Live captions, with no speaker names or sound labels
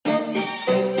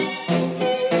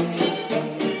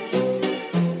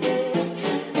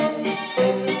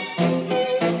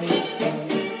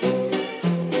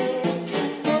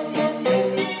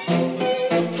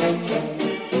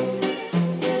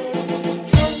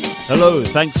Hello,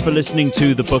 thanks for listening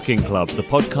to The Booking Club, the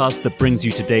podcast that brings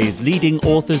you today's leading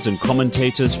authors and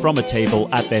commentators from a table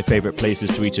at their favourite places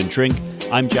to eat and drink.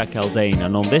 I'm Jack Haldane,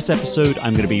 and on this episode,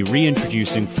 I'm going to be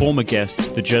reintroducing former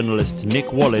guest, the journalist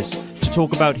Nick Wallis, to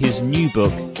talk about his new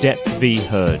book, Depp v.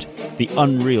 Heard, The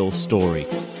Unreal Story.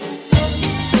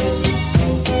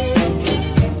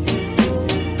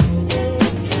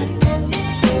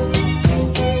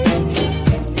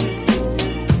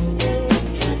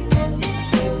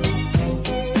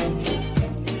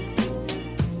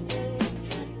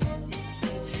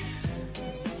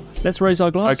 Let's raise our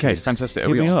glasses. Okay, fantastic.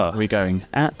 Here we are. Are we going?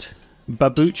 At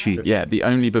Babucci. Yeah, the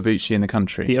only Babucci in the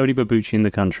country. The only Babucci in the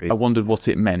country. I wondered what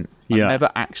it meant. Yeah. I've never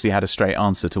actually had a straight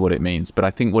answer to what it means, but I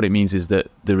think what it means is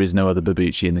that there is no other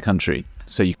Babucci in the country,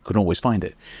 so you can always find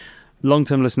it.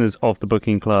 Long-term listeners of the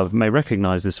Booking Club may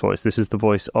recognise this voice. This is the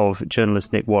voice of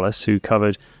journalist Nick Wallis, who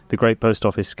covered the Great Post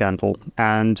Office scandal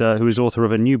and who is author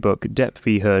of a new book, Depp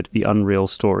v. Heard, The Unreal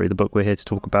Story, the book we're here to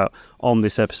talk about on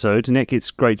this episode. Nick, it's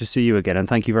great to see you again, and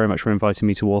thank you very much for inviting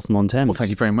me to Waltham-on-Thames. Well,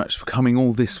 thank you very much for coming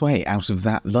all this way out of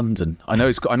that London. I know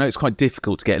it's quite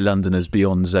difficult to get Londoners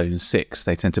beyond Zone 6.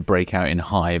 They tend to break out in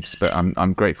hives, but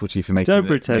I'm grateful to you for making. Don't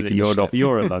pretend that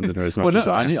you're a Londoner as much well, no, as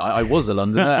I am. I was a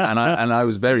Londoner, and I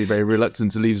was very, very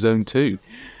reluctant to leave Zone 2.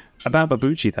 About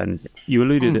Babucci then, you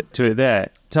alluded to it there.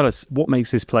 Tell us, what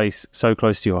makes this place so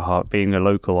close to your heart, being a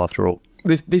local after all?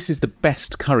 This is the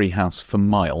best curry house for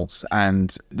miles,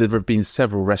 and there have been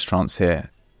several restaurants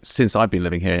here since I've been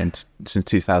living here since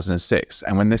 2006.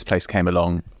 And when this place came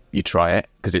along, you try it,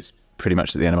 because it's pretty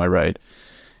much at the end of my road.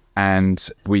 And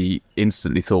we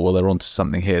instantly thought, well, they're onto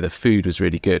something here. The food was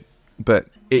really good. But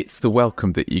it's the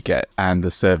welcome that you get and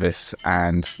the service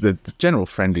and the general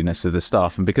friendliness of the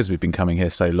staff. And because we've been coming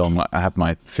here so long, I had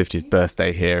my 50th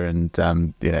birthday here, and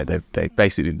they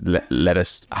basically let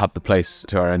us have the place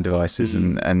to our own devices.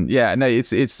 And yeah, no,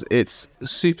 it's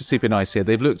super, super nice here.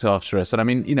 They've looked after us. And I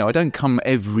mean, I don't come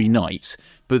every night,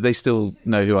 but they still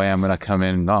know who I am when I come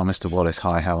in. Oh, Mr. Wallis,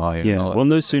 hi, how are you? Yeah, well,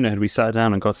 no sooner had we sat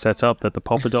down and got set up that the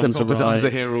poppadoms are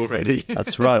here already.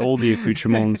 That's right, all the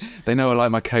accoutrements. They know I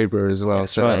like my Cobra as well.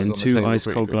 That's right, and 2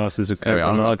 ice-cold glasses of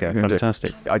Cobra lager.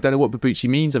 Fantastic. I don't know what Babucci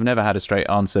means. I've never had a straight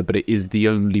answer, but it is the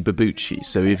only Babucci.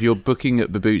 So if you're booking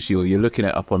at Babucci or you're looking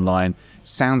it up online,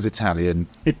 sounds Italian.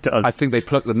 It does. I think they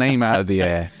plucked the name out of the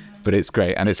air, but it's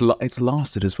great. And it's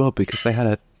lasted as well, because they had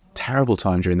a terrible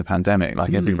time during the pandemic,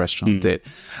 like every restaurant did.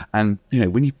 And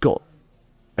when you've got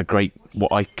a great,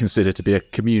 what I consider to be a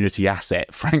community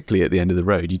asset, frankly, at the end of the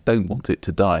road, you don't want it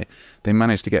to die. They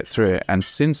managed to get through it, and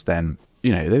since then,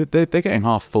 they're getting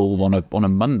half full on a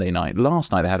Monday night.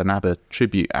 Last night they had an ABBA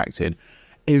tribute act in,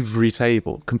 every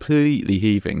table completely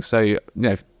heaving. So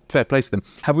fair play to them.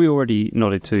 Have we already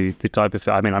nodded to the type of...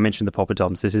 I mean, I mentioned the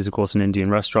poppadoms. This is, of course, an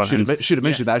Indian restaurant. Should have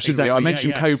mentioned that, shouldn't we? I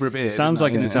mentioned Cobra beer. Sounds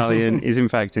like an Italian, is in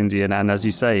fact Indian, and as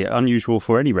you say, unusual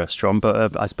for any restaurant,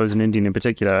 but I suppose an Indian in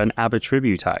particular, an ABBA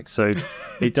tribute act. So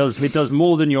it does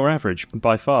more than your average,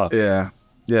 by far. Yeah.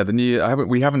 Yeah,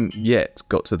 we haven't yet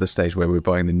got to the stage where we're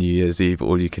buying the New Year's Eve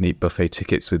all-you-can-eat buffet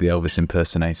tickets with the Elvis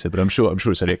impersonator, but I'm sure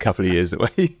it's only a couple of years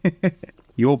away.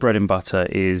 Your bread and butter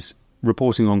is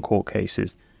reporting on court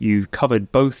cases. You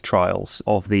covered both trials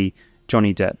of the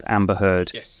Johnny Depp Amber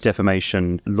Heard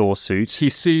defamation lawsuit. He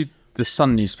sued the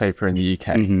Sun newspaper in the UK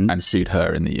and sued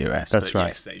her in the US. That's right.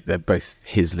 Yes, they're both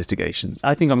his litigations.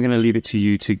 I think I'm going to leave it to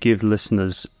you to give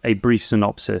listeners a brief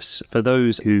synopsis for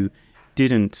those who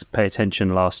didn't pay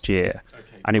attention last year.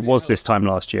 And it was this time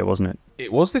last year, wasn't it?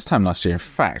 It was this time last year. In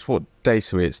fact, what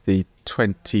date are we? It's the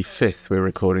 25th we're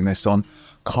recording this on.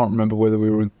 Can't remember whether we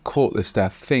were in court this day. I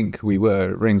think we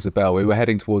were. It rings a bell. We were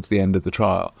heading towards the end of the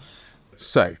trial.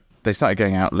 So they started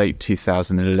going out late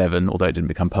 2011, although it didn't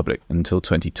become public until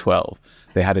 2012.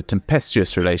 They had a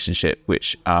tempestuous relationship,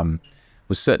 which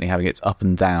was certainly having its up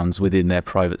and downs within their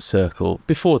private circle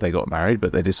before they got married,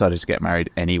 but they decided to get married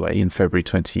anyway in February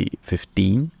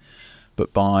 2015.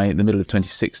 But by the middle of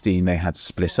 2016, they had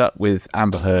split up, with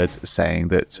Amber Heard saying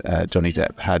that Johnny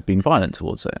Depp had been violent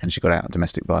towards her, and she got out a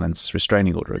domestic violence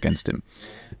restraining order against him.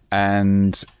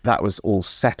 And that was all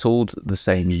settled the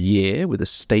same year with a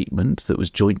statement that was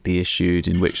jointly issued,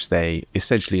 in which they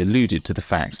essentially alluded to the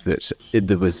fact that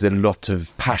there was a lot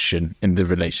of passion in the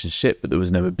relationship, but there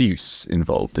was no abuse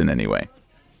involved in any way.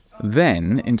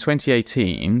 Then, in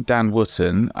 2018, Dan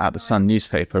Wootton at the Sun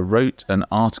newspaper wrote an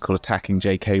article attacking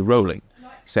J.K. Rowling,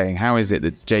 saying, how is it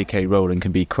that J.K. Rowling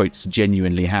can be, quotes,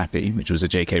 genuinely happy, which was a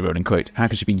J.K. Rowling quote, how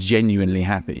can she be genuinely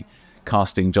happy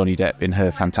casting Johnny Depp in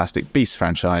her Fantastic Beasts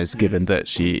franchise, given that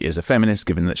she is a feminist,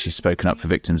 given that she's spoken up for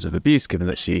victims of abuse, given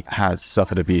that she has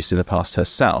suffered abuse in the past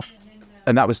herself?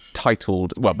 And that was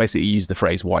titled, well, basically used the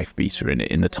phrase wife beater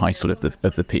in the title of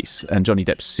the piece. And Johnny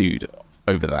Depp sued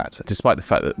over that, despite the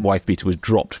fact that wife beater was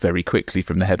dropped very quickly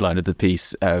from the headline of the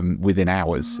piece. Within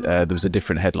hours, there was a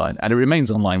different headline, and it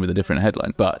remains online with a different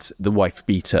headline. But the wife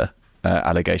beater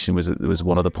allegation was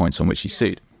one of the points on which he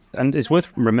sued. And it's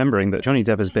worth remembering that Johnny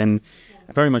Depp has been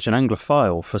very much an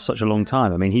Anglophile for such a long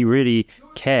time. I mean, he really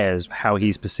cares how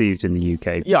he's perceived in the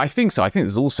UK. Yeah, I think so. I think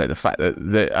there's also the fact that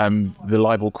the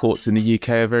libel courts in the UK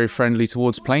are very friendly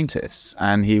towards plaintiffs,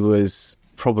 and he was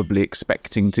probably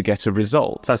expecting to get a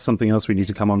result. That's something else we need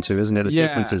to come on to, isn't it? The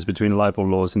differences between libel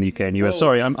laws in the UK and US.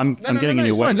 Sorry, I'm getting in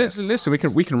your way. Listen,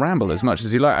 we can ramble as much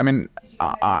as you like. I mean,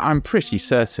 I'm pretty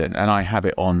certain, and I have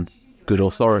it on good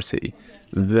authority,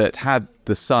 that had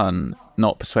the Sun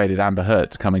not persuaded Amber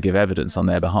Heard to come and give evidence on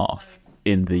their behalf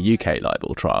in the UK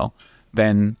libel trial,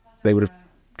 then they would have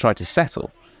tried to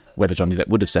settle. Whether Johnny Depp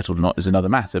would have settled or not is another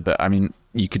matter. But I mean,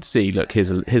 you could see, look,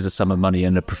 here's a sum of money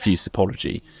and a profuse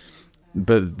apology.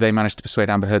 But they managed to persuade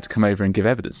Amber Heard to come over and give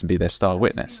evidence and be their star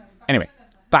witness. Anyway,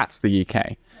 that's the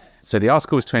UK. So the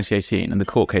article was 2018 and the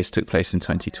court case took place in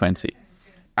 2020.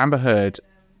 Amber Heard,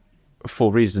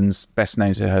 for reasons best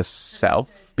known to herself,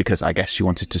 because I guess she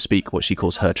wanted to speak what she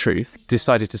calls her truth,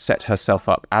 decided to set herself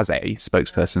up as a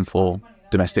spokesperson for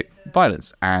domestic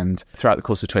violence. And throughout the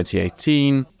course of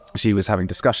 2018, she was having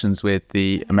discussions with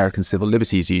the American Civil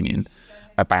Liberties Union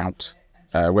about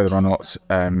whether or not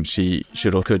she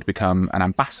should or could become an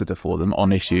ambassador for them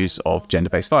on issues of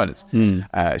gender-based violence.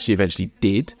 She eventually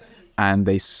did, and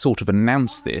they sort of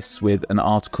announced this with an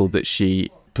article that she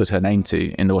put her name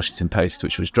to in the Washington Post,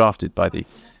 which was drafted by the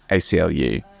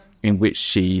ACLU, in which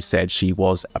she said she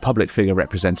was a public figure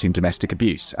representing domestic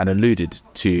abuse and alluded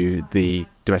to the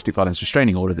domestic violence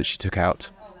restraining order that she took out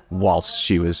whilst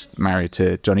she was married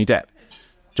to Johnny Depp.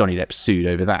 Johnny Depp sued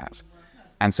over that.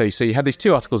 And so you had these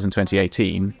two articles in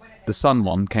 2018. The Sun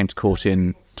one came to court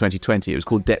in 2020. It was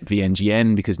called Depp v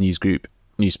NGN because News Group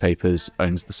Newspapers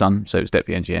owns The Sun, so it was Depp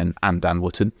v NGN and Dan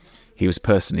Wootton. He was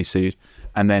personally sued.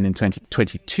 And then in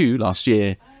 2022, last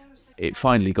year, it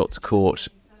finally got to court,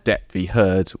 Depp v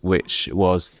Heard, which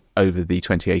was over the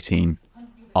 2018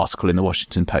 article in the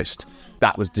Washington Post.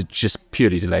 That was just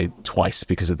purely delayed twice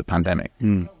because of the pandemic.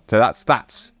 So that's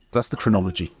the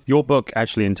chronology. Your book,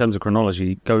 actually, in terms of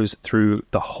chronology, goes through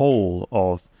the whole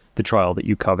of the trial that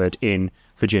you covered in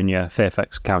Virginia,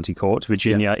 Fairfax County Court.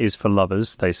 Virginia is for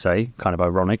lovers, they say. Kind of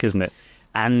ironic, isn't it?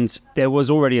 And there was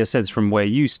already a sense from where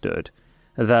you stood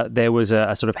that there was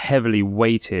a sort of heavily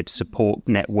weighted support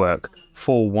network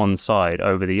for one side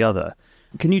over the other.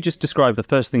 Can you just describe the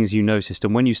first things you noticed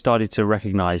and when you started to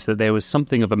recognise that there was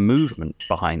something of a movement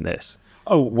behind this?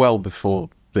 Oh, well before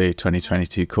the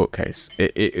 2022 court case.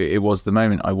 It was the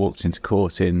moment I walked into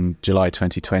court in July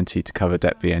 2020 to cover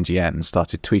Depp v NGN and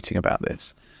started tweeting about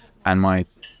this. And my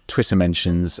Twitter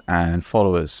mentions and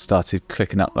followers started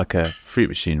clicking up like a fruit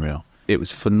machine reel. It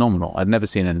was phenomenal. I'd never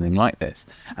seen anything like this.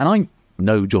 And I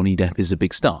know Johnny Depp is a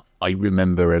big star. I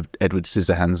remember Edward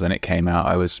Scissorhands when it came out.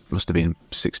 I must have been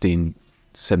 16,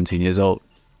 17 years old.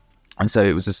 And so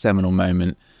it was a seminal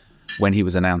moment when he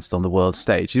was announced on the world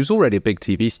stage. He was already a big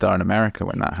TV star in America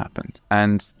when that happened.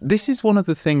 And this is one of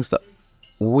the things that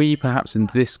we, perhaps in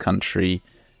this country,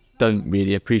 don't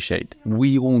really appreciate.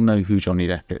 We all know who Johnny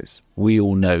Depp is. We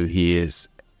all know he is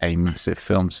a massive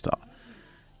film star.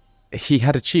 He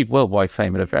had achieved worldwide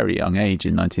fame at a very young age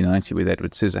in 1990 with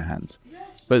Edward Scissorhands.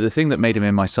 But the thing that made him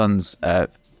in my son's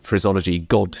phraseology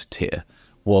god tier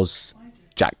was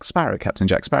Jack Sparrow. Captain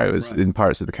Jack Sparrow was in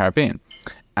Pirates of the Caribbean.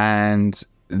 And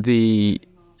the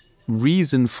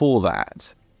reason for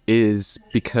that is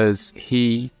because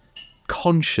he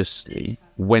consciously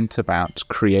went about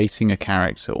creating a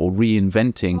character or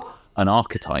reinventing an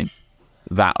archetype,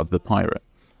 that of the pirate,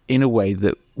 in a way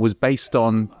that was based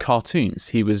on cartoons.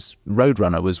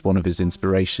 Roadrunner was one of his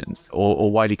inspirations,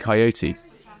 or Wile E. Coyote.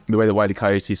 The way that Wile E.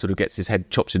 Coyote sort of gets his head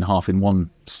chopped in half in one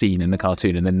scene in the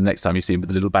cartoon, and then the next time you see him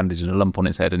with a little bandage and a lump on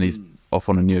his head and he's off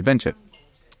on a new adventure.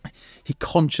 He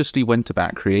consciously went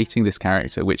about creating this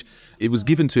character, which it was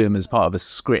given to him as part of a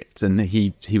script, and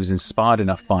he was inspired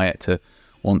enough by it to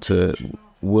want to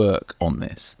work on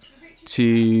this,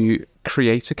 to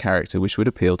create a character which would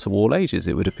appeal to all ages.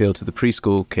 It would appeal to the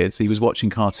preschool kids. He was watching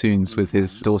cartoons with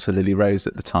his daughter Lily Rose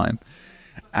at the time,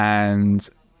 and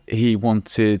he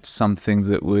wanted something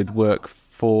that would work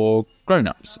for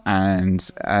grown-ups and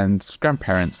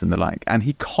grandparents and the like. And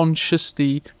he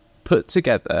consciously put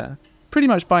together, pretty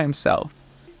much by himself,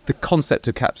 the concept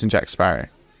of Captain Jack Sparrow,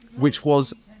 which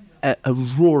was a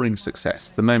roaring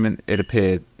success the moment it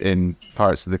appeared in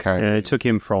Pirates of the Caribbean. It took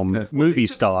him from movie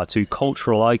star to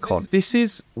cultural icon. This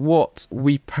is what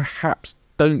we perhaps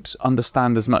don't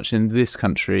understand as much in this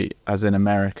country as in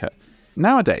America.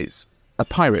 Nowadays, a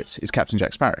pirate is Captain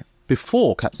Jack Sparrow.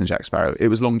 Before Captain Jack Sparrow, it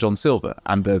was Long John Silver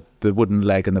and the wooden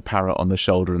leg and the parrot on the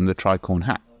shoulder and the tricorn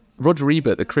hat. Roger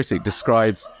Ebert, the critic,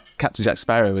 describes Captain Jack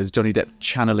Sparrow as Johnny Depp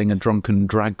channeling a drunken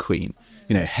drag queen,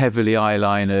 heavily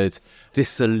eyelinered,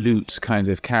 dissolute kind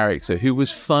of character who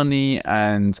was funny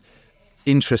and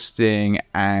interesting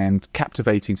and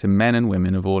captivating to men and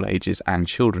women of all ages and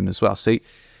children as well. So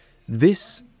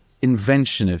this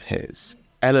invention of his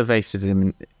elevated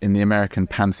him in the American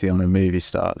pantheon of movie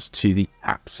stars to the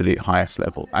absolute highest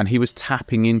level. And he was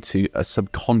tapping into a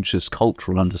subconscious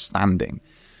cultural understanding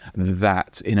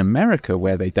that in America,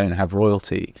 where they don't have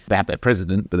royalty, they have their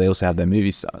president, but they also have their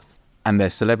movie stars and their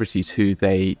celebrities who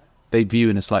they view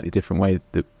in a slightly different way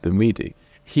than we do.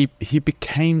 He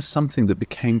became something that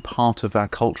became part of our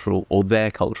cultural or their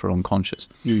cultural unconscious.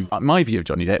 My view of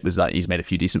Johnny Depp was that he's made a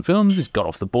few decent films. He's got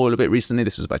off the boil a bit recently.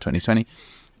 This was by 2020.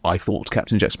 I thought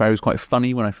Captain Jack Sparrow was quite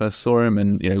funny when I first saw him,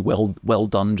 and well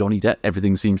done, Johnny Depp.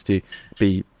 Everything seems to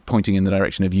be pointing in the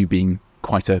direction of you being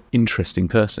quite an interesting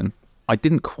person. I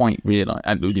didn't quite realise,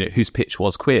 and whose pitch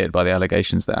was queered by the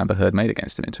allegations that Amber Heard made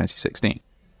against him in 2016.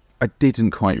 I didn't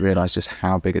quite realise just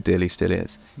how big a deal he still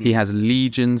is. He has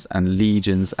legions and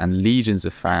legions and legions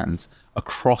of fans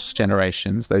across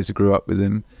generations, those who grew up with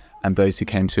him and those who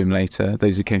came to him later,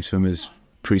 those who came to him as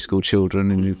preschool children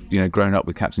and who've grown up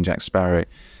with Captain Jack Sparrow.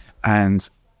 And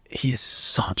he is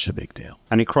such a big deal.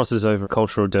 And it crosses over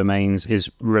cultural domains,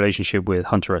 his relationship with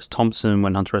Hunter S. Thompson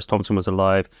when Hunter S. Thompson was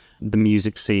alive, the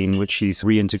music scene, which he's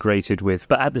reintegrated with.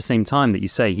 But at the same time that you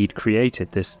say he'd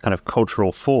created this kind of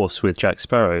cultural force with Jack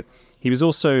Sparrow, he was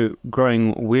also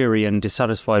growing weary and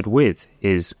dissatisfied with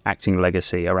his acting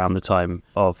legacy around the time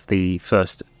of the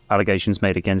first allegations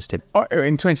made against him.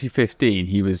 In 2015,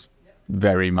 he was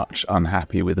very much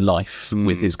unhappy with life,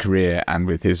 with his career and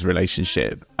with his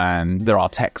relationship. And there are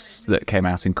texts that came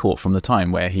out in court from the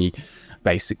time where he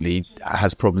basically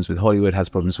has problems with Hollywood, has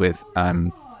problems with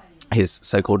his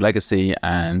so-called legacy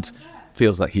and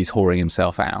feels like he's whoring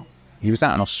himself out. He was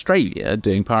out in Australia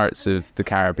doing Pirates of the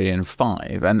Caribbean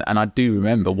 5, and I do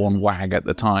remember one wag at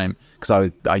the time,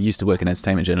 because I used to work in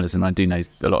entertainment journalism, I do know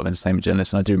a lot of entertainment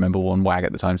journalists, and I do remember one wag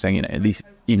at the time saying, at least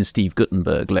even Steve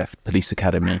Guttenberg left Police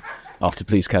Academy after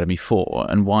Police Academy 4,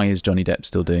 and why is Johnny Depp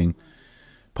still doing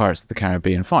Pirates of the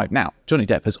Caribbean 5? Now, Johnny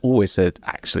Depp has always said,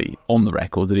 actually, on the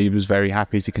record, that he was very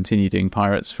happy to continue doing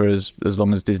Pirates for as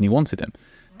long as Disney wanted him.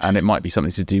 And it might be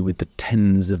something to do with the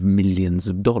tens of millions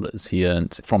of dollars he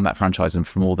earned from that franchise and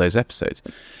from all those episodes.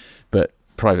 But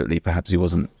privately, perhaps he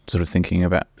wasn't sort of thinking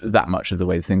about that much of the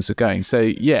way things were going. So,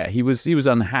 yeah, he was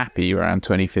unhappy around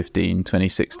 2015,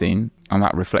 2016. And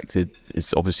that reflected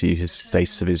obviously his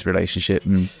status of his relationship.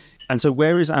 And so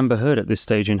where is Amber Heard at this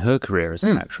stage in her career as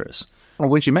an actress? Well,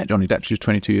 when she met Johnny Depp, she was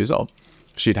 22 years old.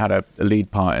 She'd had a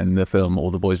lead part in the film All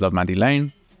the Boys Love Mandy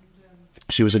Lane.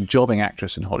 She was a jobbing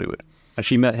actress in Hollywood. And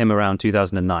she met him around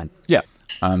 2009. Yeah.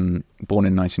 Born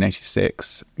in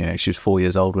 1986. She was 4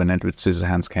 years old when Edward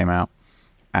Scissorhands came out.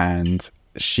 And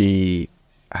she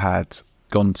had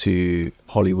gone to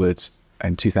Hollywood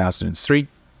in 2003.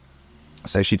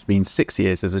 So she'd been 6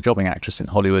 years as a jobbing actress in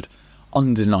Hollywood.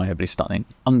 Undeniably stunning,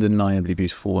 undeniably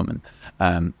beautiful woman.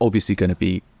 Obviously going to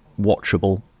be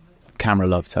watchable. Camera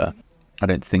loved her. I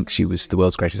don't think she was the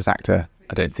world's greatest actor.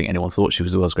 I don't think anyone thought she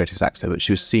was the world's greatest actor, but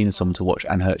she was seen as someone to watch,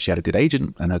 and she had a good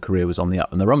agent, and her career was on the up.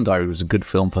 And The Rum Diary was a good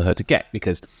film for her to get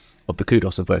because of the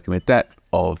kudos of working with Depp,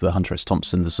 of the Hunter S.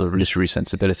 Thompson, the sort of literary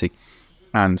sensibility.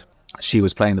 And she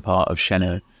was playing the part of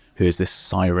Shenna, who is this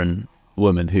siren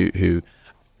woman who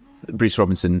Bruce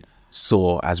Robinson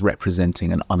saw as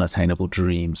representing an unattainable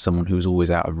dream, someone who was always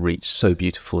out of reach, so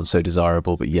beautiful and so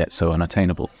desirable, but yet so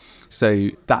unattainable. So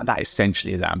that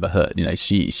essentially is Amber Heard.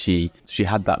 She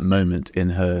had that moment in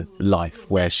her life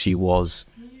where she was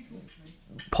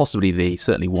possibly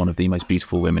certainly one of the most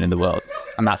beautiful women in the world,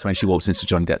 and that's when she walks into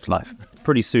Johnny Depp's life.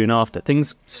 Pretty soon after,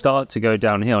 things start to go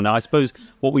downhill. Now, I suppose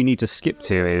what we need to skip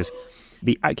to is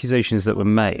the accusations that were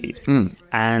made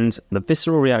and the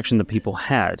visceral reaction that people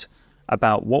had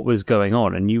about what was going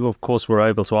on. And you, of course, were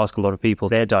able to ask a lot of people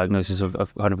their diagnosis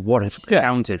of kind of what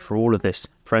accounted for all of this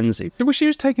frenzy. Well, she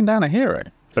was taken down a hero.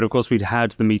 But, of course, we'd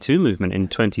had the Me Too movement in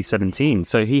 2017.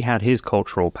 So he had his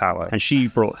cultural power and she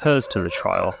brought hers to the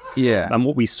trial. Yeah. And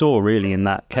what we saw really in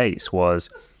that case was,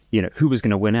 who was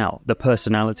going to win out? The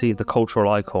personality, the cultural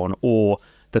icon, or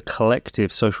the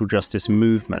collective social justice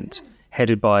movement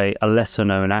headed by a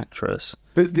lesser-known actress.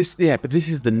 But this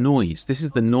is the noise. This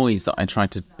is the noise that I try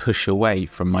to push away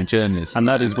from my journalism. And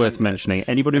that is worth mentioning.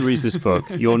 Anybody who reads this book,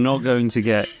 you're not going to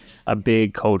get a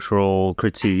big cultural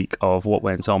critique of what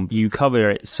went on. You cover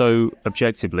it so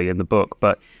objectively in the book,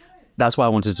 but that's why I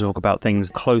wanted to talk about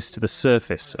things close to the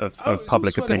surface of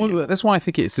public opinion. That's why I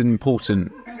think it's an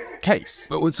important case.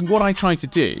 But what I tried to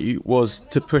do was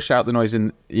to push out the noise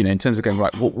in terms of going,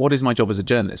 right, what is my job as a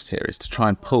journalist here, is to try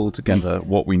and pull together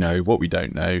what we know, what we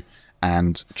don't know,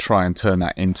 and try and turn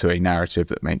that into a narrative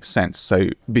that makes sense. So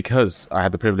because I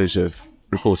had the privilege of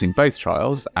reporting both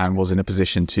trials and was in a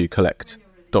position to collect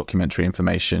documentary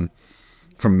information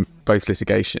from both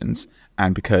litigations,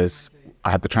 and because I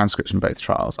had the transcripts from both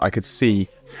trials, I could see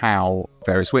how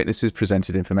various witnesses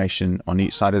presented information on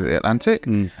each side of the Atlantic,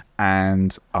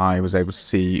 and I was able to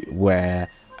see where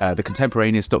the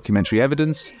contemporaneous documentary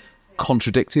evidence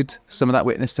contradicted some of that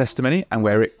witness testimony and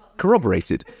where it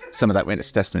corroborated some of that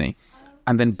witness testimony,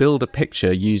 and then build a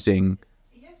picture using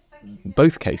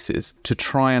both cases to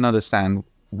try and understand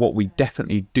what we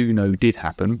definitely do know did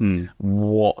happen,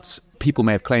 what people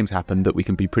may have claimed happened that we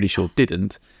can be pretty sure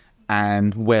didn't,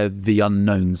 and where the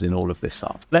unknowns in all of this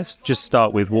are. Let's just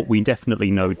start with what we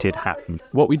definitely know did happen.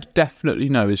 What we definitely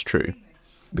know is true,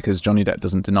 because Johnny Depp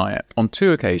doesn't deny it. On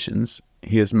 2 occasions,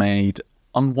 he has made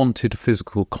unwanted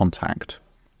physical contact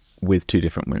with 2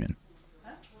 different women.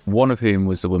 One of whom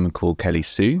was a woman called Kelly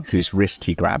Sue, whose wrist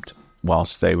he grabbed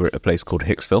whilst they were at a place called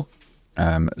Hicksville.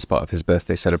 As part of his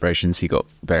birthday celebrations, he got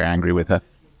very angry with her,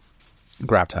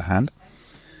 grabbed her hand.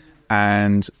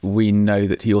 And we know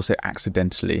that he also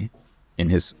accidentally, in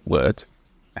his word,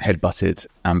 headbutted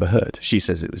Amber Heard. She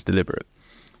says it was deliberate.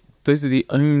 Those are the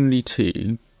only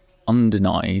 2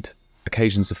 undenied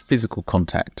occasions of physical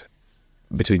contact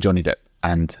between Johnny Depp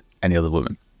and any other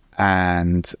woman.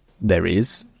 And there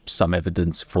is some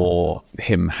evidence for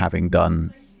him having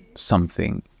done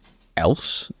something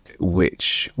else,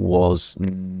 which was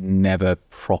never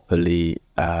properly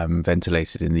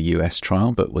ventilated in the US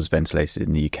trial, but was ventilated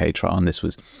in the UK trial. And this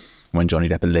was when Johnny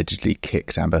Depp allegedly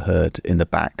kicked Amber Heard in the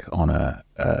back on a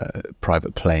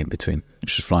private plane which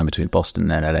was flying between Boston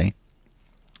and LA.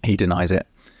 He denies it.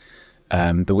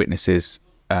 The witnesses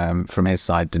from his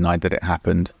side denied that it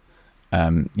happened.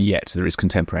 Yet there is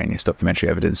contemporaneous documentary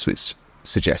evidence which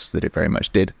suggests that it very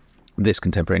much did. This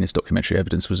contemporaneous documentary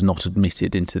evidence was not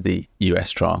admitted into the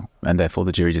US trial, and therefore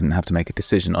the jury didn't have to make a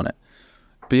decision on it.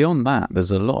 Beyond that,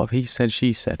 there's a lot of he said,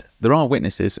 she said. There are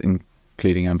witnesses,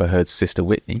 including Amber Heard's sister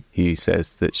Whitney, who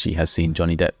says that she has seen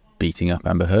Johnny Depp beating up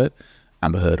Amber Heard.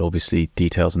 Amber Heard obviously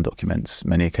details and documents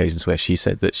many occasions where she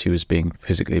said that she was being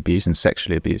physically abused and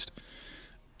sexually abused.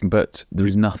 But there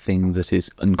is nothing that is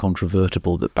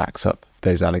uncontrovertible that backs up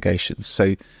those allegations.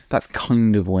 So that's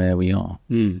kind of where we are.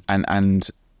 And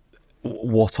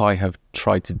what I have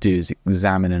tried to do is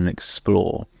examine and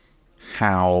explore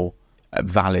how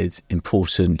valid,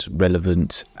 important,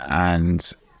 relevant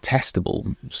and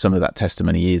testable some of that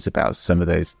testimony is about some of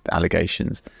those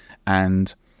allegations,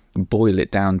 and boil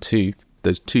it down to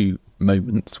those 2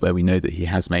 moments where we know that he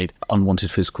has made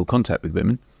unwanted physical contact with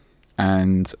women,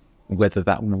 and whether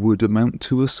that would amount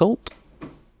to assault,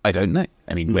 I don't know.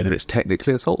 I mean, whether it's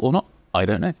technically assault or not, I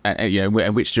don't know.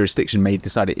 Which jurisdiction may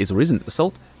decide it is or isn't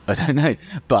assault, I don't know.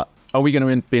 But are we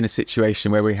going to be in a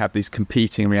situation where we have these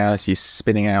competing realities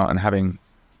spinning out and having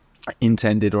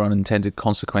intended or unintended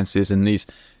consequences, and these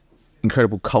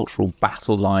incredible cultural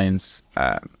battle lines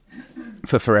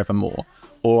for forevermore?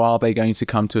 Or are they going to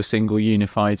come to a single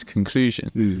unified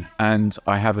conclusion? And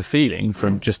I have a feeling,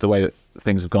 from just the way that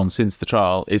things have gone since the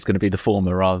trial, it's going to be the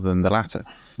former rather than the latter.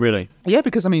 Really? Yeah,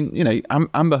 because, I mean,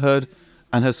 Amber Heard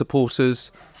and her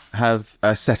supporters have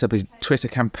set up a Twitter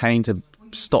campaign to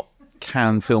stop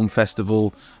Cannes Film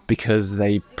Festival because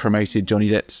they promoted Johnny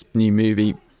Depp's new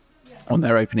movie on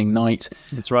their opening night.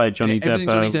 That's right. Johnny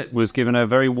Depp was given a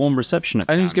very warm reception at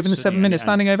Cannes. And he was given a 7-minute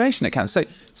standing ovation at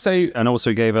Cannes. And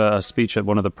also gave a speech at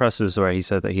one of the presses where he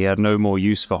said that he had no more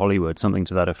use for Hollywood, something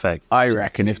to that effect. I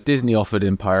reckon if Disney offered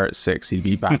him Pirates 6, he'd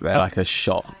be back there like a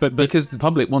shot. But because the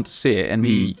public want to see it, and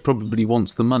he probably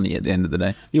wants the money at the end of the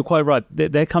day. You're quite right.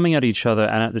 They're coming at each other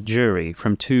and at the jury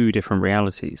from 2 different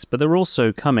realities. But they're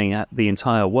also coming at the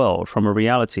entire world from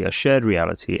a shared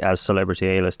reality as celebrity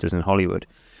A-listers in Hollywood.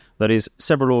 That is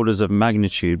several orders of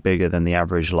magnitude bigger than the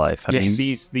average life. I mean,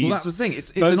 these well, that's the thing. It's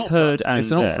both an opera. Heard and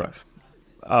Depp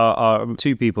are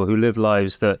 2 people who live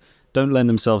lives that don't lend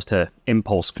themselves to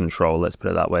impulse control, let's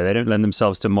put it that way. They don't lend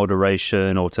themselves to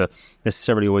moderation or to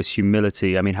necessarily always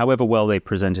humility. I mean, however well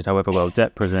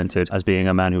Depp presented as being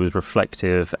a man who was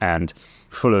reflective and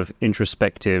full of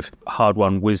introspective,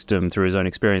 hard-won wisdom through his own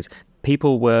experience,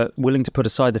 people were willing to put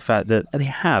aside the fact that they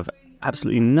have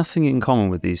absolutely nothing in common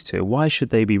with these two. Why should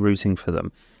they be rooting for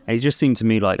them? And it just seemed to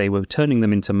me like they were turning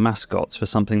them into mascots for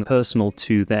something personal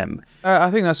to them.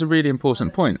 I think that's a really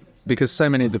important point, because so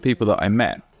many of the people that I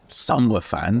met, some were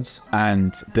fans,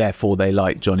 and therefore they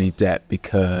like Johnny Depp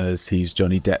because he's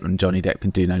Johnny Depp and Johnny Depp can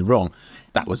do no wrong.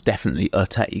 That was definitely a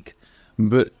take,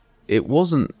 but it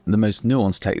wasn't the most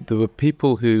nuanced take. There were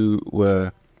people who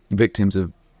were victims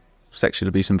of sexual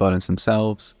abuse and violence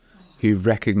themselves, who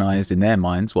recognised in their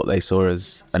minds what they saw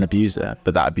as an abuser,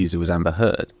 but that abuser was Amber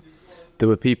Heard. There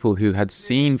were people who had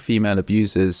seen female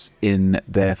abusers in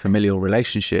their familial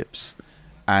relationships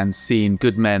and seen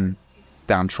good men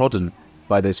downtrodden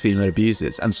by those female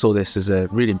abusers and saw this as a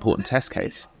really important test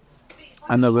case.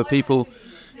 And there were people,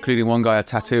 including one guy, a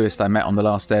tattooist I met on the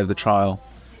last day of the trial,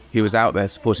 who was out there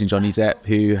supporting Johnny Depp,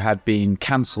 who had been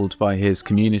cancelled by his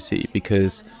community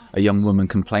because a young woman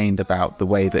complained about the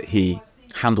way that he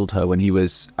handled her when he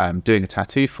was doing a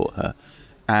tattoo for her.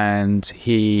 And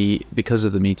he, because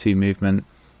of the Me Too movement,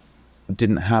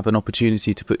 didn't have an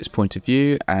opportunity to put his point of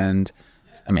view. And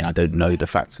I mean, I don't know the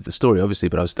facts of the story, obviously,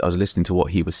 but I was listening to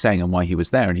what he was saying and why he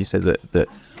was there. And he said that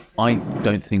I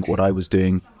don't think what I was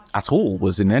doing at all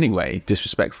was in any way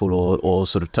disrespectful or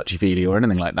sort of touchy-feely or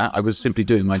anything like that. I was simply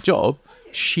doing my job.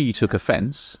 She took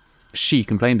offence. She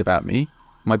complained about me.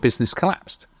 My business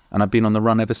collapsed. And I've been on the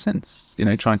run ever since, you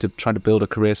know, trying to build a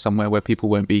career somewhere where people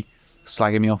won't be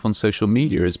slagging me off on social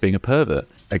media as being a pervert.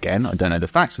 Again, I don't know the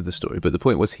facts of the story, but the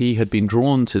point was he had been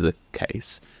drawn to the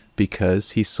case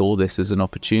because he saw this as an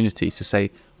opportunity to say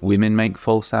women make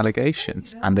false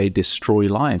allegations and they destroy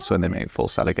lives when they make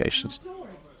false allegations.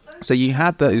 So you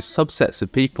had those subsets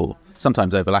of people,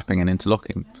 sometimes overlapping and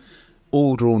interlocking,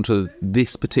 all drawn to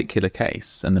this particular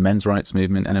case and the men's rights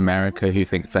movement in America, who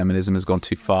think feminism has gone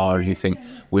too far, who think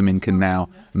women can now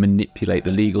manipulate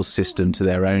the legal system to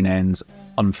their own ends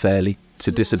unfairly, to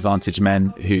disadvantage men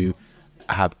who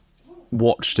have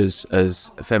watched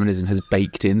as feminism has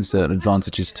baked in certain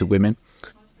advantages to women.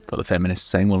 Got the feminists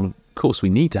saying, well, of course we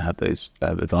need to have those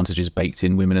advantages baked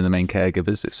in, women and the main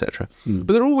caregivers, etc.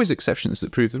 But there are always exceptions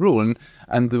that prove the rule,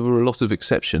 and there were a lot of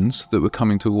exceptions that were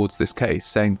coming towards this case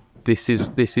saying this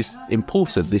is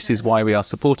important, this is why we are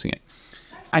supporting it.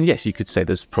 And yes, you could say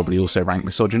there's probably also rank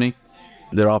misogyny.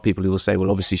 There are people who will say, well,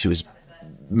 obviously she was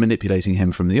manipulating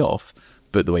him from the off,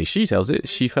 but the way she tells it,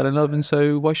 she fell in love, and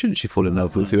so why shouldn't she fall in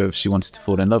love with whoever she wanted to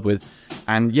fall in love with?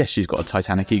 And yes, she's got a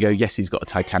Titanic ego. Yes, he's got a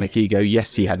Titanic ego.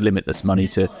 Yes, he had limitless money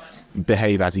to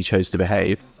behave as he chose to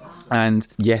behave. And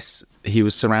yes, he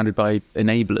was surrounded by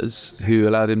enablers who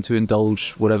allowed him to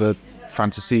indulge whatever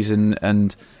fantasies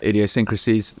and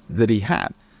idiosyncrasies that he had.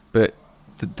 But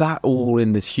that all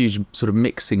in this huge sort of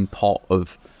mixing pot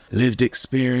of lived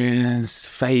experience,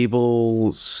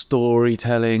 fable,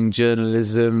 storytelling,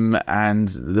 journalism, and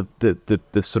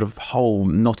the sort of whole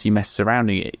knotty mess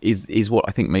surrounding it is what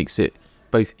I think makes it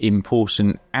both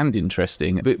important and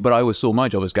interesting. But I always saw my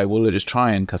job as go, well, just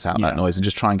try and cut out that noise and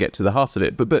just try and get to the heart of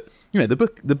it. But you know,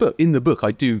 in the book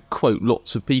I do quote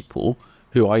lots of people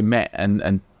who I met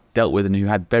and dealt with and who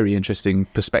had very interesting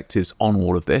perspectives on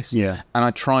all of this. Yeah. And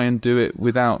I try and do it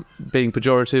without being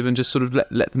pejorative and just sort of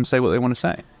let them say what they want to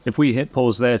say. If we hit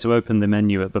pause there to open the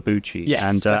menu at Babucci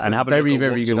and have a very,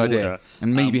 very good idea.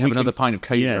 And maybe have another pint of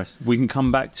Coke. Yes, we can come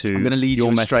back to I'm going to lead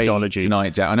your you astray methodology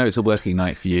tonight, Jack. I know it's a working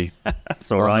night for you. That's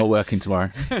all right. I'm not working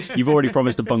tomorrow. You've already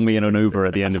promised to bung me in an Uber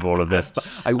at the end of all of this.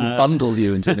 I will bundle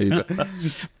you into an Uber.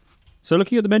 So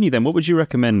looking at the menu then, what would you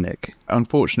recommend, Nick?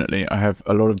 Unfortunately, I have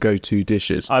a lot of go-to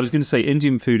dishes. I was going to say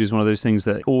Indian food is one of those things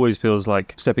that always feels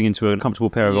like stepping into a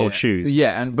comfortable pair of old shoes.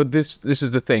 Yeah, but this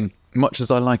is the thing. Much as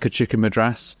I like a chicken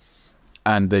madras,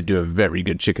 and they do a very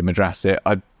good chicken madras here,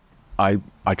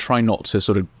 I try not to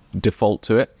sort of default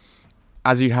to it.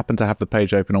 As you happen to have the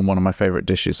page open on one of my favourite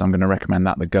dishes, I'm going to recommend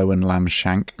that, the Goan lamb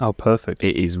shank. Oh, perfect.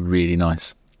 It is really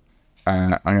nice.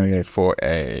 I'm going to go for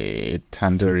a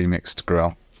tandoori mixed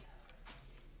grill.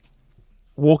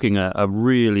 Walking a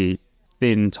really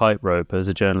thin tightrope as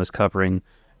a journalist covering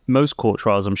most court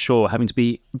trials, I'm sure, having to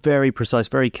be very precise,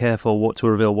 very careful what to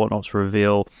reveal, what not to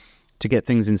reveal, to get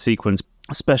things in sequence,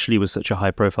 especially with such a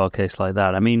high-profile case like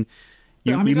that. I mean,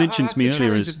 you mentioned to me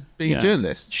earlier as being a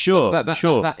journalist. Sure.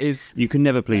 That is. You can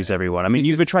never please everyone. I mean,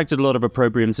 you've attracted a lot of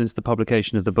opprobrium since the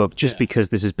publication of the book, just because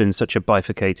this has been such a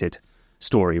bifurcated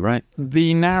story, right?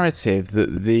 The narrative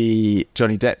that the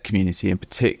Johnny Depp community in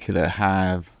particular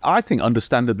have, I think,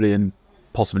 understandably and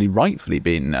possibly rightfully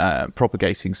been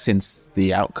propagating since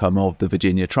the outcome of the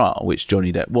Virginia trial, which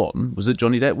Johnny Depp won, was that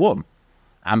Johnny Depp won.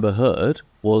 Amber Heard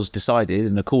was decided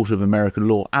in a court of American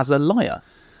law as a liar.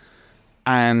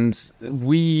 And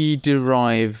we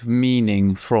derive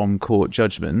meaning from court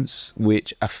judgments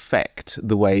which affect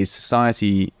the way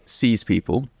society sees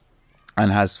people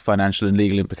and has financial and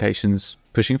legal implications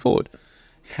pushing forward.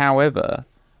 However,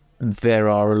 there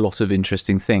are a lot of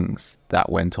interesting things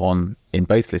that went on in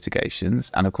both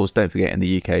litigations. And of course, don't forget, in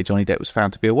the UK, Johnny Depp was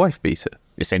found to be a wife beater,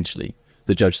 essentially.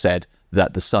 The judge said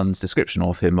that the Sun's description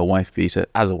of him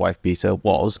as a wife beater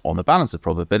was, on the balance of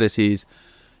probabilities,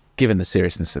 given the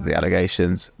seriousness of the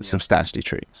allegations, substantially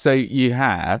true. So you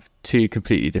have two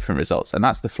completely different results, and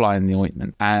that's the fly in the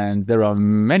ointment. And there are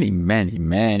many, many,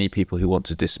 many people who want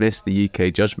to dismiss the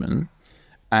UK judgment,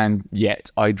 and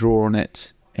yet I draw on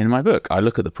it in my book. I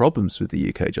look at the problems with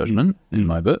the UK judgment in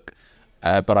my book,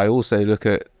 but I also look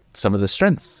at some of the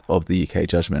strengths of the UK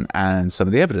judgment and some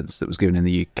of the evidence that was given in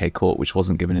the UK court which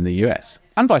wasn't given in the US,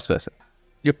 and vice versa.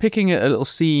 You're picking at a little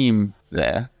seam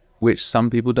there which some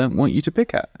people don't want you to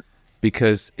pick at,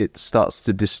 because it starts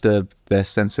to disturb their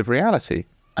sense of reality.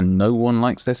 And no one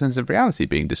likes their sense of reality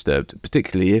being disturbed,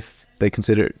 particularly if they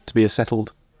consider it to be a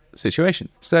settled situation.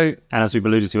 So, and as we've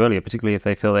alluded to earlier, particularly if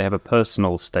they feel they have a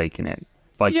personal stake in it,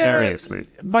 vicariously.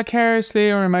 Yeah,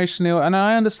 vicariously or emotionally. And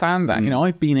I understand that.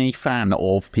 I've been a fan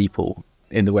of people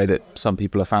in the way that some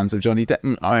people are fans of Johnny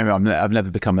Depp. I've never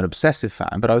become an obsessive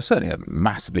fan, but I was certainly a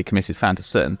massively committed fan to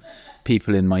certain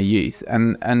people in my youth.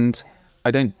 And I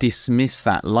don't dismiss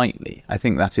that lightly. I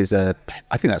think that's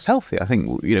healthy. I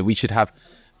think, we should have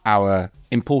our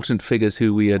important figures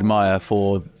who we admire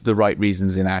for the right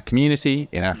reasons in our community,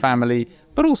 in our family,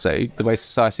 but also the way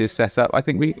society is set up. I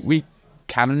think we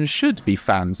can and should be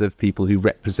fans of people who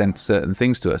represent certain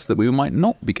things to us that we might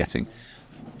not be getting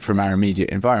from our immediate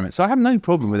environment. So I have no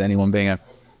problem with anyone being a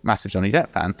massive Johnny Depp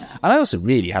fan. And I also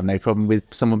really have no problem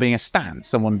with someone being a stan,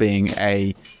 someone being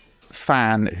a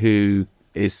fan who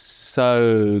is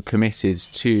so committed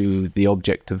to the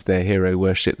object of their hero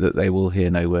worship that they will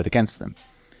hear no word against them.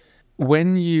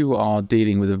 When you are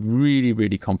dealing with a really,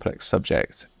 really complex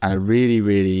subject and a really,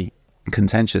 really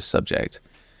contentious subject,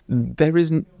 there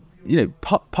isn't,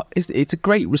 it's a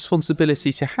great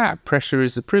responsibility to have. Pressure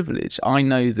is a privilege. I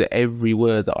know that every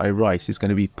word that I write is going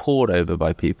to be pored over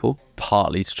by people,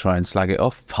 partly to try and slag it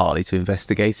off, partly to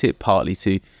investigate it, partly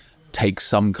to take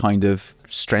some kind of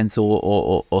strength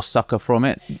or succor from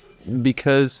it,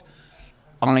 because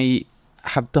I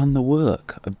have done the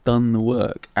work. I've done the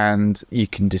work, and you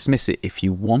can dismiss it if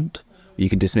you want. You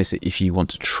can dismiss it if you want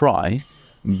to try,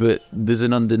 but there's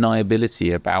an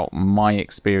undeniability about my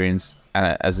experience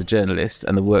as a journalist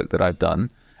and the work that I've done,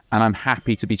 and I'm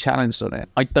happy to be challenged on it.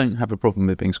 I don't have a problem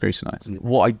with being scrutinised.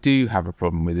 What I do have a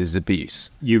problem with is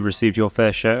abuse. You've received your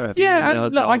fair share. Look,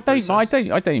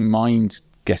 I don't mind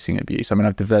getting abuse. I mean,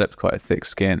 I've developed quite a thick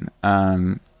skin,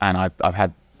 and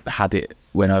I've had it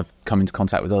when I've come into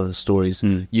contact with other stories,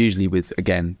 usually with,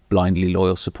 again, blindly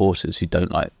loyal supporters who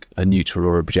don't like a neutral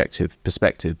or objective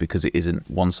perspective because it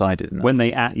isn't one-sided enough. When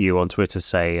they at you on Twitter,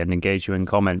 say, and engage you in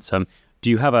comments, do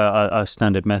you have a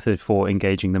standard method for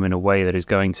engaging them in a way that is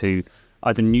going to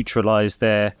either neutralise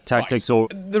their tactics or...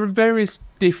 There are various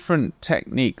different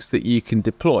techniques that you can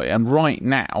deploy, and right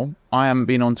now, I haven't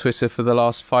been on Twitter for the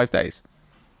last 5 days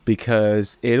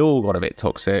because it all got a bit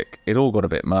toxic, it all got a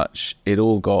bit much, it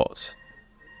all got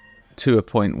to a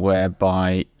point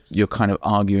whereby you're kind of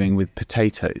arguing with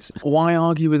potatoes. Why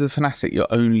argue with a fanatic? You're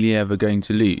only ever going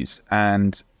to lose,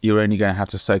 and you're only going to have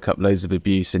to soak up loads of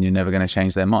abuse, and you're never going to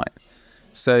change their mind.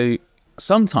 So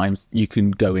sometimes you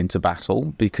can go into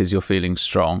battle because you're feeling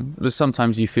strong, but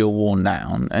sometimes you feel worn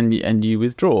down and you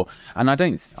withdraw. And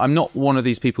I'm not one of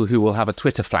these people who will have a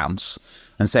Twitter flounce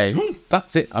and say,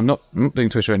 that's it, I'm not doing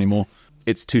Twitter anymore.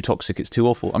 It's too toxic, it's too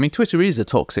awful. I mean, Twitter is a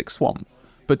toxic swamp,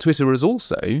 but Twitter has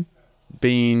also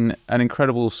been an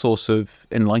incredible source of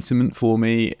enlightenment for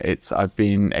me. I've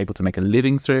been able to make a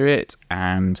living through it,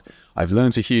 and I've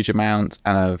learned a huge amount,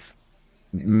 and I've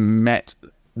met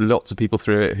lots of people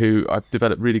through it who I've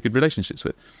developed really good relationships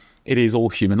with. It is all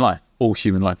human life. All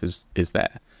human life is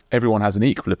there. Everyone has an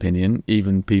equal opinion,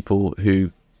 even people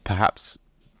who perhaps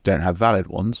don't have valid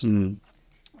ones. And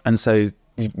so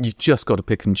you've just got to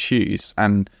pick and choose.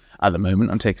 And at the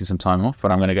moment, I'm taking some time off,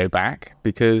 but I'm going to go back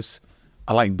because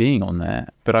I like being on there.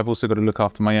 But I've also got to look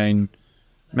after my own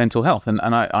mental health. And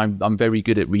I'm very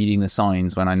good at reading the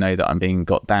signs when I know that I'm being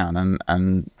got down.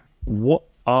 And what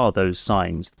are those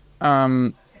signs?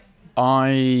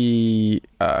 I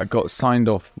got signed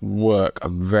off work a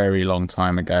very long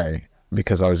time ago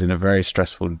because I was in a very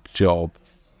stressful job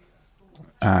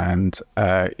and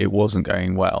it wasn't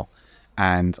going well.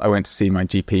 And I went to see my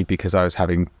GP because I was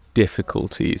having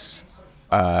difficulties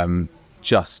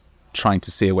just trying to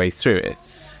see a way through it.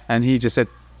 And he just said,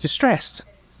 "You're stressed."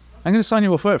 I'm going to sign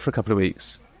you off work for a couple of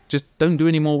weeks. Just don't do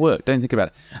any more work. Don't think about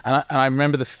it. And I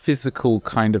remember the physical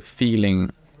kind of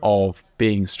feeling of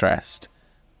being stressed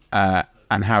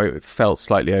and how it felt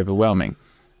slightly overwhelming.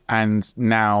 And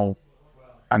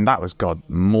that was, God,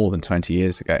 more than 20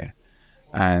 years ago.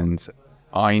 And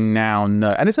I now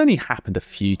know, and it's only happened a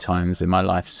few times in my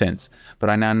life since, but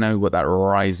I now know what that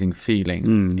rising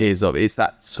feeling is of. It's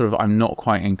that sort of, I'm not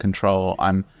quite in control.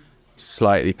 I'm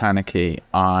slightly panicky.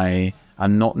 I'm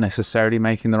not necessarily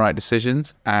making the right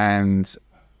decisions. And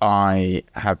I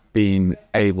have been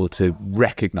able to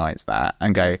recognize that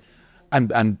and go,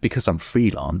 and because I'm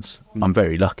freelance, I'm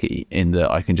very lucky in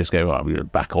that I can just go, I'm going to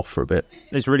back off for a bit.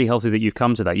 It's really healthy that you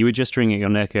come to that. You were just wringing your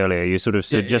neck earlier. You're sort of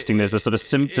suggesting there's a sort of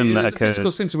symptom that occurs. It's a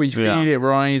physical symptom where you feel it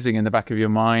rising in the back of your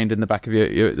mind, in the back of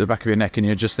the back of your neck, and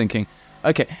you're just thinking,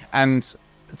 okay. And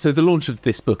so the launch of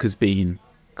this book has been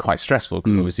quite stressful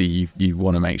because obviously you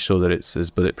want to make sure that it's as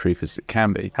bulletproof as it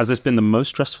can be. Has this been the most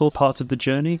stressful part of the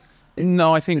journey?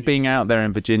 No, I think being out there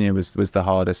in Virginia was the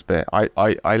hardest bit.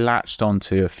 I latched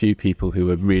onto a few people who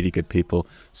were really good people.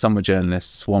 Some were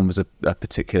journalists. One was a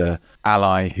particular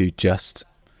ally who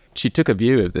she took a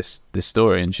view of this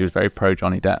story, and she was very pro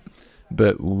Johnny Depp.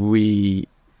 But we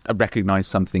recognised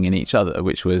something in each other,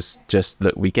 which was just,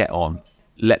 look, we get on.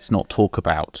 Let's not talk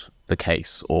about the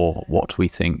case or what we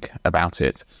think about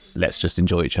it. Let's just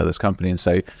enjoy each other's company. And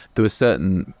so there were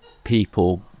certain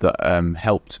people that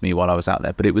helped me while I was out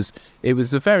there, but it was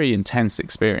a very intense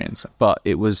experience, but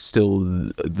it was still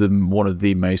one of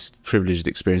the most privileged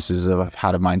experiences I've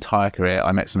had of my entire career.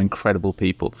 I met some incredible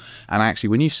people, and actually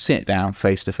when you sit down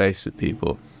face to face with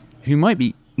people who might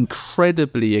be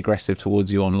incredibly aggressive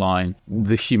towards you online,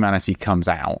 the humanity comes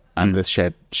out and the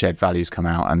shared values come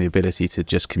out, and the ability to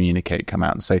just communicate come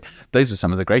out. And so those were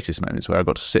some of the greatest moments where I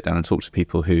got to sit down and talk to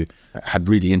people who had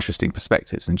really interesting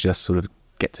perspectives and just sort of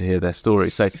get to hear their story.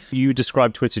 So you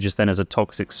described Twitter just then as a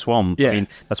toxic swamp. Yeah. I mean,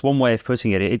 that's one way of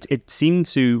putting it. It seemed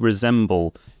to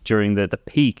resemble, during the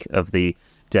peak of the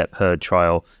Depp Heard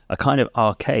trial, a kind of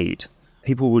arcade.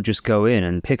 People would just go in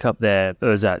and pick up their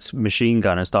ersatz machine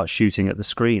gun and start shooting at the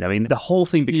screen. I mean, the whole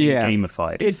thing became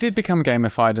gamified. It did become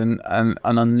gamified and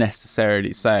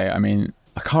unnecessarily so. I mean,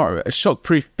 I can't remember.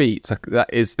 Shockproof Beats, that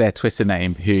is their Twitter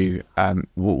name, who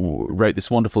wrote this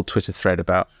wonderful Twitter thread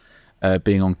about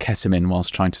being on ketamine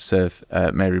whilst trying to serve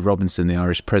Mary Robinson, the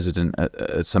Irish president,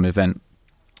 at some event,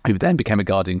 who then became a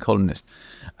Guardian columnist,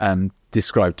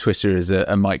 described Twitter as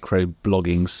a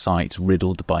micro-blogging site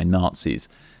riddled by Nazis.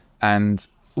 And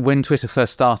when Twitter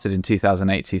first started in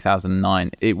 2008,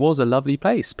 2009, it was a lovely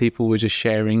place. People were just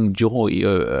sharing joy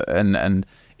and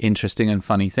interesting and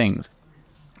funny things.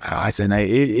 I don't know.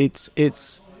 It's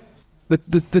the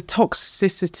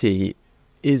toxicity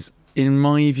is, in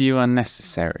my view,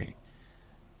 unnecessary.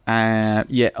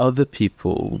 Yet other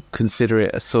people consider it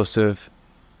a sort of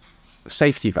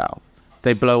safety valve.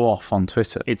 They blow off on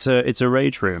Twitter. It's a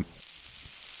rage room.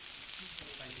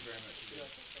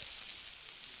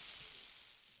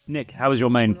 Nick, how was your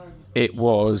main? It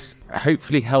was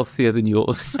hopefully healthier than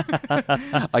yours.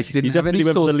 I didn't have any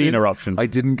sauces. For the leaner option. I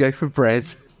didn't go for bread.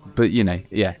 But,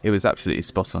 it was absolutely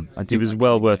spot on. It was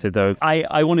well worth it, though.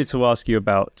 I wanted to ask you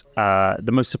about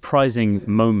the most surprising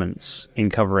moments in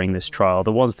covering this trial,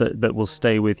 the ones that will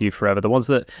stay with you forever, the ones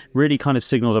that really kind of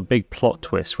signaled a big plot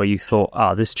twist where you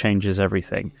thought, this changes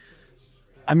everything.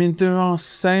 I mean, there are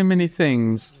so many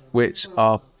things which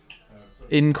are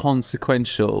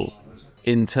inconsequential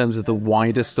in terms of the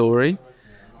wider story,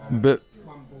 but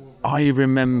I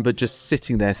remember just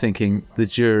sitting there thinking the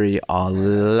jury are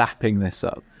lapping this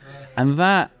up. And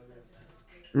that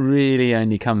really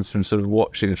only comes from sort of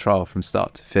watching a trial from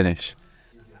start to finish.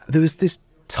 There was this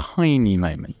tiny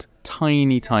moment,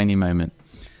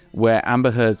 where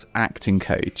Amber Heard's acting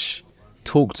coach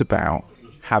talked about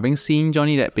having seen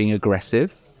Johnny Depp being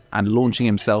aggressive and launching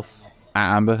himself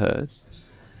at Amber Heard,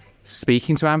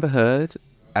 speaking to Amber Heard,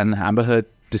 and Amber Heard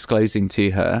disclosing to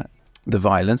her the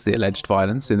alleged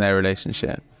violence in their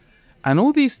relationship. And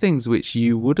all these things which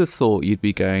you would have thought you'd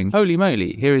be going, holy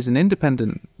moly, here is an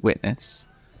independent witness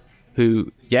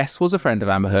who, yes, was a friend of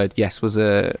Amber Heard, yes, was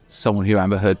someone who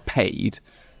Amber Heard paid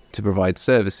to provide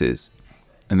services,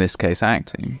 in this case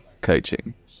acting,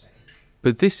 coaching.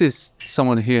 But this is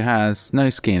someone who has no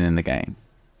skin in the game,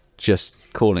 just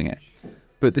calling it.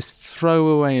 But this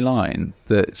throwaway line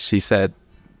that she said,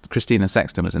 Christina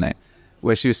Sexton was her name,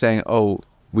 where she was saying,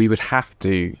 we would have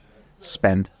to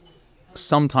spend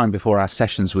some time before our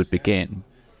sessions would begin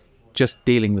just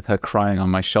dealing with her crying on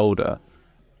my shoulder.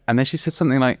 And then she said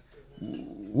something like,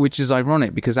 which is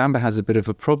ironic because Amber has a bit of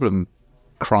a problem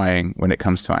crying when it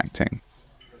comes to acting.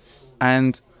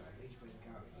 And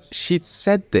she'd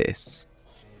said this,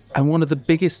 and one of the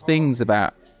biggest things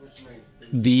about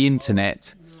the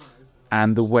internet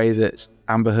and the way that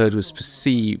Amber Heard was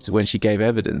perceived when she gave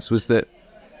evidence was that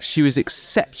she was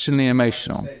exceptionally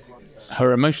emotional.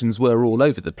 Her emotions were all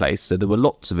over the place, so there were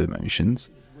lots of emotions.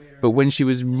 But when she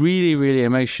was really, really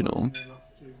emotional,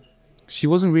 she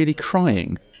wasn't really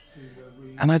crying.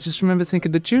 And I just remember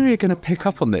thinking, the jury are going to pick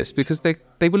up on this because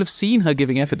they will have seen her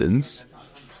giving evidence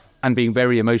and being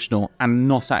very emotional and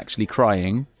not actually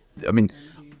crying. I mean,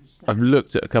 I've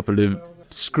looked at a couple of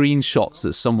screenshots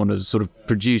that someone has sort of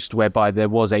produced whereby there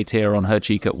was a tear on her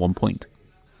cheek at one point.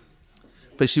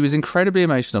 But she was incredibly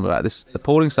emotional about this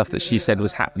appalling stuff that she said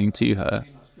was happening to her.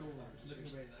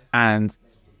 And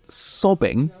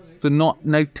sobbing, but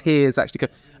no tears actually go.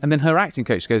 And then her acting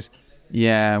coach goes,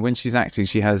 yeah, when she's acting,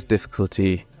 she has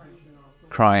difficulty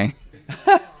crying.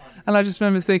 And I just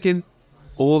remember thinking,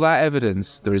 all that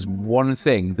evidence, there is one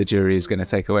thing the jury is going to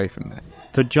take away from that.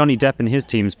 For Johnny Depp and his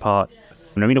team's part,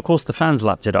 I mean, of course, the fans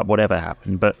lapped it up, whatever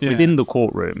happened. But within the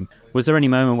courtroom, was there any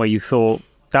moment where you thought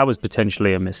that was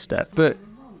potentially a misstep? But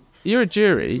you're a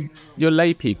jury, you're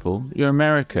lay people, you're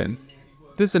American.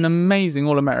 There's an amazing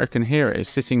all-American hero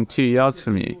sitting 2 yards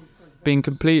from you, being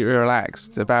completely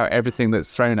relaxed about everything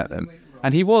that's thrown at them.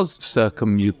 And he was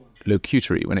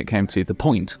circumlocutory when it came to the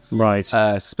point. Right.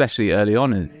 Especially early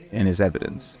on in his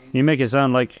evidence. You make it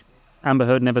sound like Amber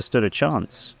Heard never stood a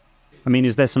chance. I mean,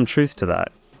 is there some truth to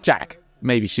that? Jack,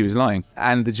 maybe she was lying.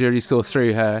 And the jury saw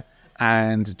through her,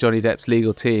 and Johnny Depp's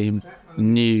legal team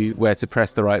knew where to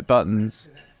press the right buttons,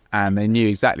 and they knew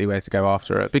exactly where to go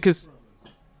after her. Because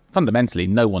fundamentally,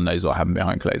 no one knows what happened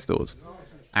behind closed doors.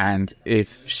 And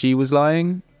if she was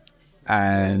lying,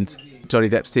 and Johnny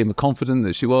Depp's team were confident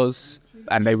that she was,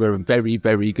 and they were a very,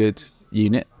 very good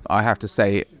unit, I have to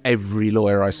say every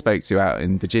lawyer I spoke to out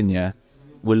in Virginia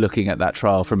were looking at that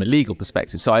trial from a legal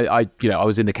perspective. So I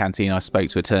was in the canteen, I spoke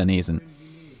to attorneys, and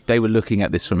they were looking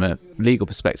at this from a legal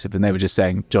perspective, and they were just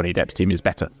saying Johnny Depp's team is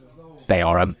better. They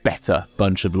are a better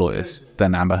bunch of lawyers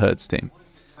than Amber Heard's team.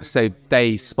 So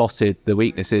they spotted the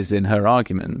weaknesses in her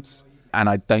arguments, and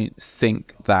I don't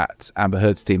think that Amber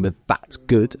Heard's team were that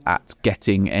good at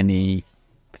getting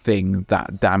anything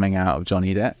that damning out of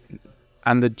Johnny Depp.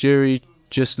 And the jury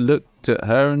just looked at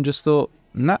her and just thought,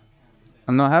 nah,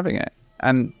 I'm not having it.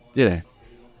 And,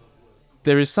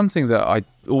 there is something that I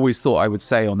always thought I would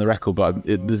say on the record, but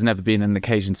there's never been an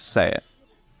occasion to say it.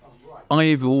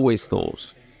 I've always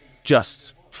thought,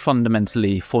 just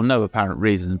fundamentally for no apparent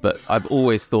reason, but I've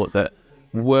always thought that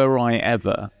were I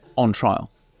ever on trial,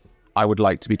 I would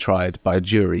like to be tried by a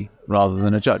jury rather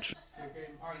than a judge.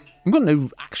 I've got no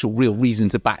actual real reason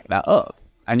to back that up.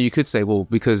 And you could say, well,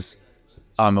 because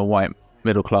I'm a white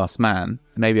middle-class man,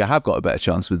 maybe I have got a better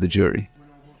chance with the jury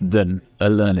than a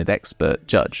learned expert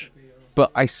judge.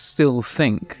 But I still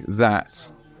think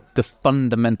that the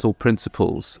fundamental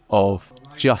principles of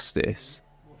justice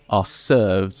are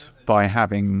served by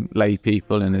having lay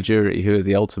people in a jury who are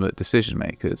the ultimate decision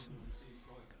makers.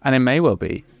 And it may well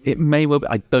be,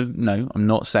 I don't know, I'm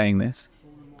not saying this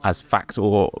as fact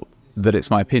or that it's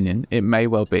my opinion, it may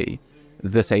well be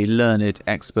that a learned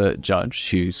expert judge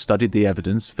who studied the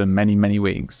evidence for many, many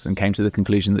weeks and came to the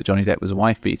conclusion that Johnny Depp was a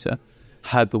wife-beater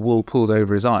had the wool pulled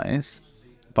over his eyes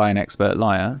by an expert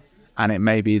liar, and it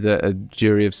may be that a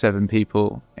jury of 7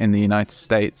 people in the United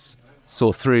States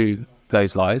saw through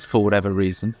those lies for whatever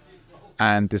reason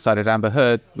and decided Amber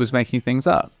Heard was making things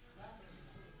up.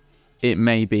 It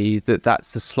may be that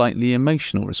that's a slightly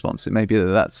emotional response. It may be that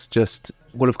that's just,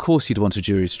 well, of course you'd want a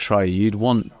jury to try you. You'd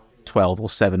want 12 or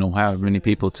 7 or however many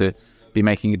people to be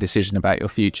making a decision about your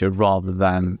future rather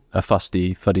than a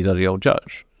fusty, fuddy-duddy old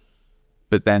judge.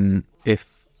 But then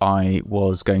if I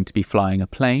was going to be flying a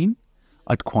plane,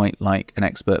 I'd quite like an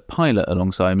expert pilot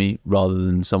alongside me rather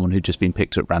than someone who'd just been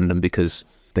picked at random because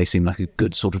they seem like a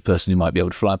good sort of person who might be able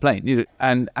to fly a plane.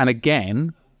 And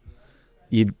again,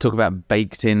 you talk about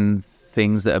baked-in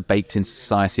things that are baked in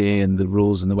society and the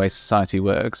rules and the way society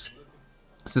works.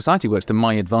 Society works to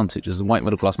my advantage. As a white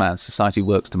middle-class man, society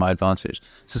works to my advantage.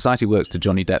 Society works to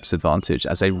Johnny Depp's advantage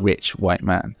as a rich white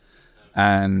man.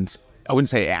 And I wouldn't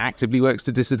say it actively works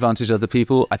to disadvantage other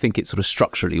people. I think it sort of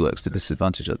structurally works to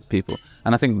disadvantage other people.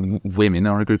 And I think women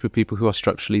are a group of people who are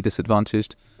structurally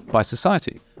disadvantaged by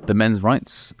society. The men's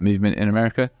rights movement in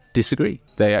America disagree.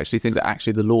 They actually think that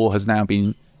actually the law has now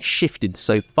been shifted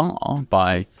so far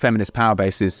by feminist power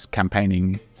bases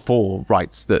campaigning for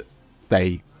rights that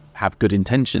they have good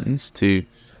intentions to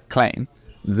claim,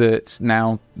 that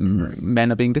now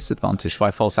men are being disadvantaged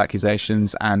by false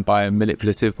accusations and by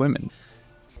manipulative women.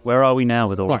 Where are we now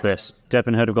with all of this? Depp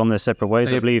and Heard have gone their separate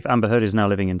ways. I believe Amber Heard is now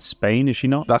living in Spain, is she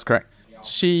not? That's correct.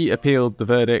 She appealed the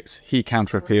verdict. He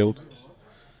counter-appealed.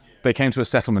 They came to a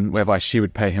settlement whereby she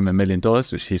would pay him $1 million,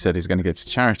 which he said he's going to give to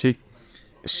charity.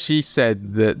 She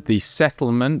said that the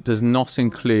settlement does not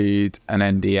include an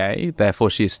NDA, therefore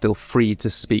she is still free to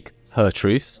speak her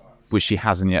truth, which she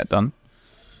hasn't yet done.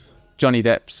 Johnny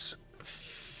Depp's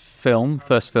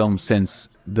first film since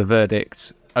the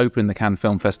verdict, opened the Cannes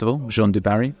Film Festival, Jean du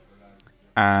Barry,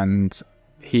 and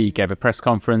he gave a press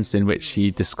conference in which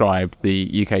he described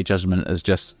the UK judgment as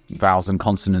just vowels and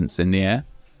consonants in the air,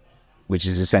 which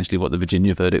is essentially what the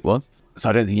Virginia verdict was. So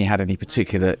I don't think he had any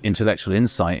particular intellectual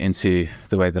insight into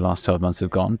the way the last 12 months have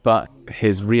gone, but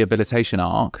his rehabilitation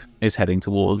arc is heading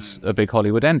towards a big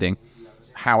Hollywood ending.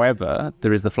 However,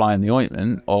 there is the fly in the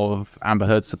ointment of Amber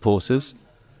Heard's supporters.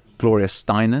 Gloria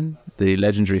Steinem, the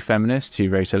legendary feminist who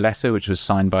wrote a letter which was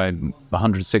signed by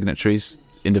 100 signatories,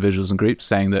 individuals and groups,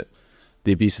 saying that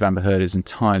the abuse of Amber Heard is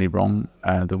entirely wrong.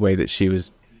 The way that she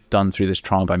was done through this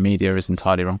trial by media is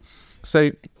entirely wrong.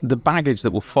 So the baggage that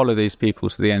will follow these people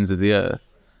to the ends of the earth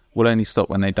will only stop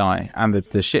when they die. And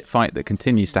the shit fight that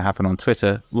continues to happen on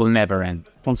Twitter will never end.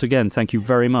 Once again, thank you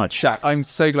very much. Jack, I'm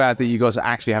so glad that you got to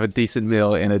actually have a decent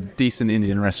meal in a decent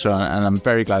Indian restaurant. And I'm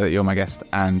very glad that you're my guest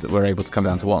and we're able to come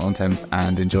down to Watton-on-Thames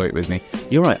and enjoy it with me.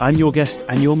 You're right. I'm your guest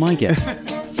and you're my guest.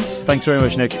 Thanks very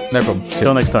much, Nick. No problem.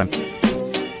 Till next time.